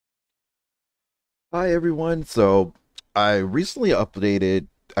Hi everyone. So I recently updated,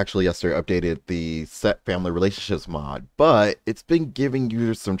 actually yesterday updated the set family relationships mod, but it's been giving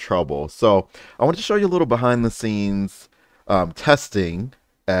users some trouble. So I want to show you a little behind the scenes testing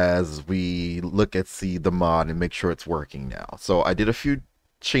as we look at see the mod and make sure it's working now. So I did a few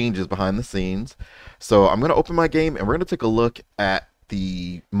changes behind the scenes. So I'm going to open my game and we're going to take a look at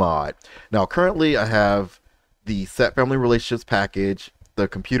the mod. Now currently I have the set family relationships package, the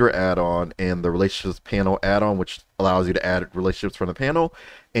computer add-on, and the relationships panel add-on, which allows you to add relationships from the panel.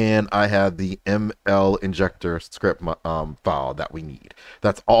 And I have the ML injector script file that we need.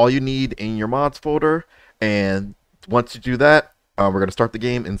 That's all you need in your mods folder. And once you do that, we're going to start the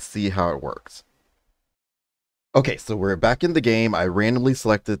game and see how it works. Okay, so we're back in the game. I randomly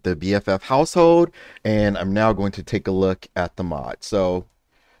selected the BFF household, and I'm now going to take a look at the mod. So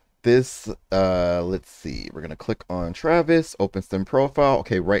this let's see, we're gonna click on Travis, open sim profile.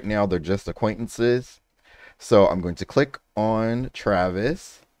 Okay, right now they're just acquaintances, so I'm going to click on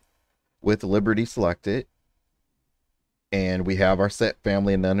Travis with Liberty selected, and we have our set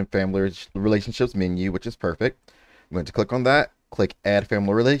family and non-family relationships menu, which is perfect. I'm going to click on that, click add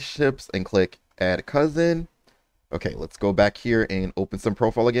family relationships, and click add cousin. Okay, let's go back here and open sim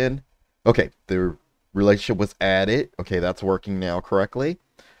profile again. Okay, the relationship was added. Okay, that's working now correctly.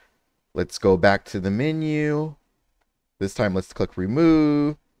 Let's go back to the menu. This time, let's click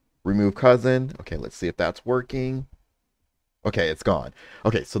remove, remove cousin. Okay, let's see if that's working. Okay, it's gone.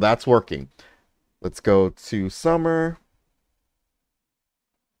 Okay, so that's working. Let's go to summer.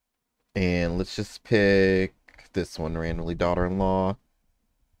 And let's just pick this one randomly, daughter-in-law.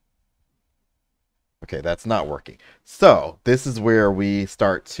 Okay, that's not working. So this is where we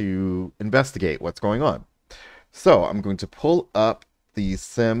start to investigate what's going on. So I'm going to pull up the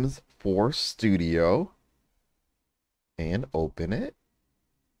Sims 4 Studio and open it.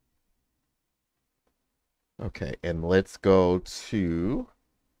 Okay, and let's go to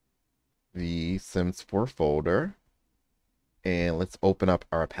the Sims 4 folder and let's open up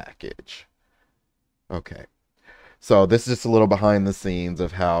our package. Okay, so this is just a little behind the scenes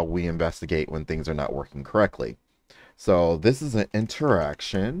of how we investigate when things are not working correctly. So this is an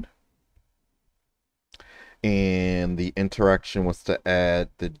interaction, and the interaction was to add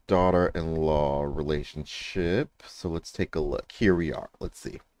the daughter-in-law relationship. So let's take a look. Here we are. Let's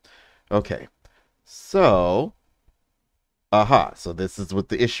see. Okay, so aha, so this is what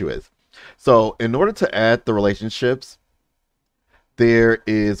the issue is. So in order to add the relationships, there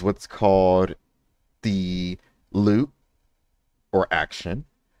is what's called the loop or action.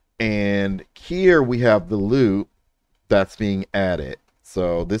 And here we have the loop that's being added.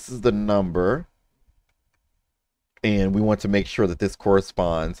 So this is the number. And we want to make sure that this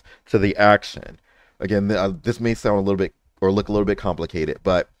corresponds to the action. Again, this may sound a little bit or look a little bit complicated,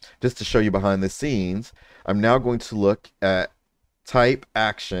 but just to show you behind the scenes, I'm now going to look at type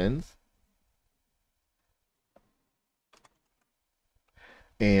actions,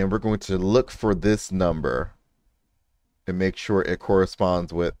 and we're going to look for this number and make sure it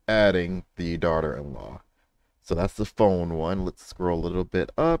corresponds with adding the daughter-in-law. So that's the phone one. Let's scroll a little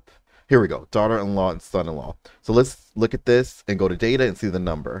bit up. Here we go, daughter-in-law and son-in-law. So let's look at this and go to data and see the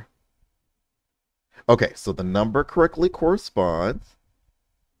number. Okay, so the number correctly corresponds.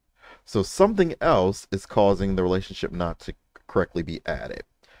 So something else is causing the relationship not to correctly be added.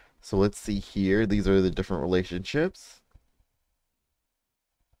 So let's see here. These are the different relationships.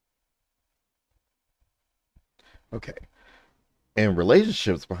 Okay. And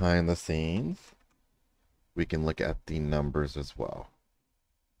relationships behind the scenes, we can look at the numbers as well.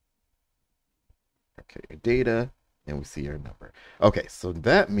 Okay, data, and we see our number. Okay, so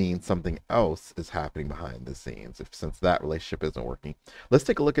that means something else is happening behind the scenes since that relationship isn't working. Let's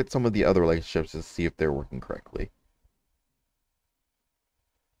take a look at some of the other relationships to see if they're working correctly.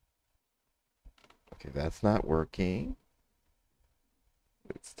 Okay, that's not working.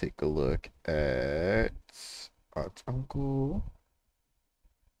 Let's take a look at aunt, uncle.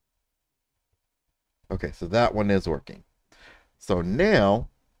 Okay, so that one is working. So now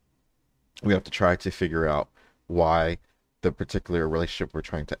we have to try to figure out why the particular relationship we're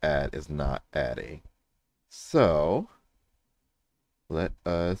trying to add is not adding. So let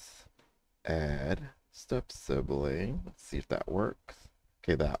us add step sibling. Let's see if that works.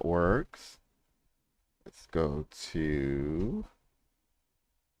 Okay, that works. Let's go to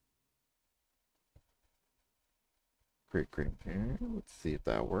great grandparent. Let's see if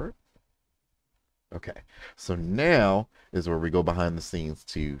that works. Okay, so now is where we go behind the scenes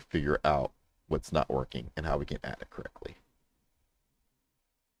to figure out what's not working and how we can add it correctly.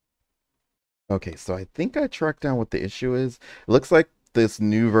 Okay, so I think I tracked down what the issue is. It looks like this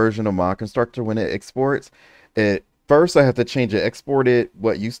new version of mod constructor, when it exports, it first I have to change it, export it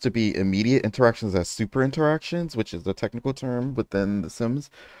what used to be immediate interactions as super interactions, which is the technical term within the Sims,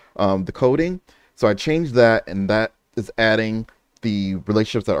 the coding. So I changed that, and that is adding the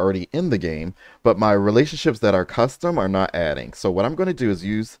relationships that are already in the game, but my relationships that are custom are not adding. So what I'm going to do is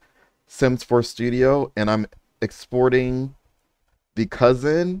use Sims 4 Studio, and I'm exporting the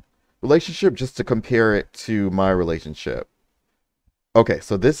cousin relationship just to compare it to my relationship. Okay,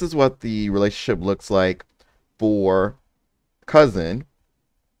 so this is what the relationship looks like for cousin,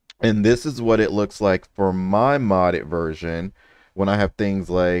 and this is what it looks like for my modded version when I have things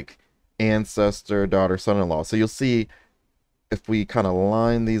like ancestor, daughter, son-in-law. So you'll see if we kind of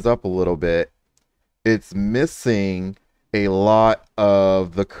line these up a little bit, it's missing a lot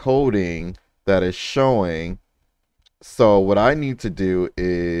of the coding that is showing. So what I need to do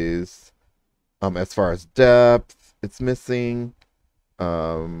is, as far as depth, it's missing.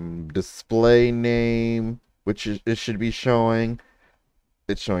 Display name, which it should be showing.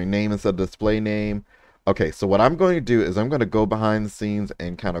 It's showing name instead of display name. Okay, so what I'm going to do is I'm going to go behind the scenes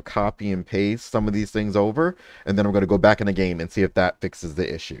and kind of copy and paste some of these things over, and then I'm going to go back in the game and see if that fixes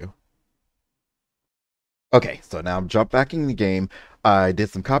the issue. Okay, so now I'm jump back in the game. I did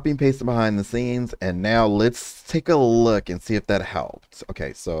some copy and pasting behind the scenes, and now let's take a look and see if that helped.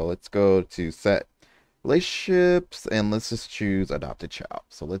 Okay, so let's go to set relationships, and let's just choose adopted child.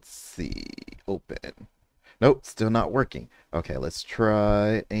 So let's see, open. Nope, still not working. Okay, let's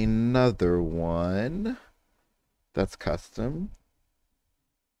try another one. That's custom.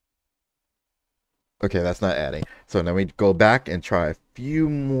 Okay, that's not adding. So now we go back and try a few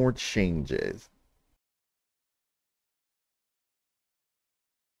more changes.